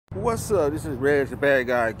What's up? This is Reg the Bad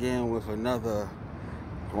Guy again with another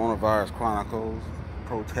Coronavirus Chronicles,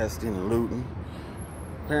 Protesting and Looting.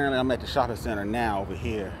 Apparently I'm at the shopping center now over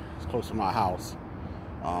here. It's close to my house.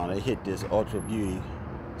 They hit this Ultra Beauty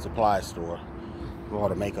supply store for all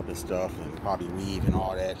the makeup and stuff and probably weave and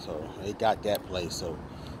all that. So they got that place. So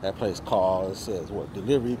that place called, it says what,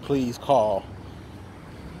 delivery please call.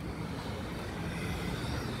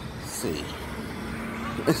 Let's see.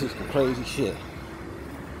 This is some crazy shit.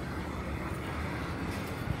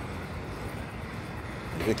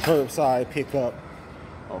 The curbside pickup.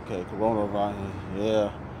 Okay, coronavirus.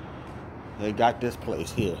 Yeah, they got this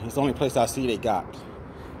place here. It's the only place I see they got.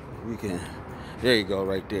 We can. There you go,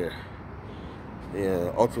 right there.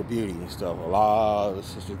 Yeah, Ultra Beauty and stuff. A lot of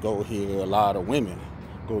sisters go here. A lot of women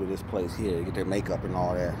go to this place here to get their makeup and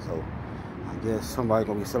all that. So I guess somebody's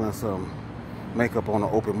gonna be selling some makeup on the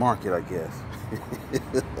open market, I guess.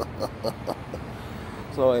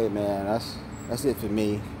 So hey, man, that's it for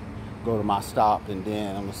me. Go to my stop and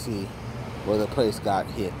then I'm gonna see where the place got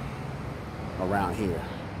hit around here.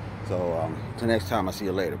 So till next time, I see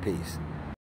you later. Peace.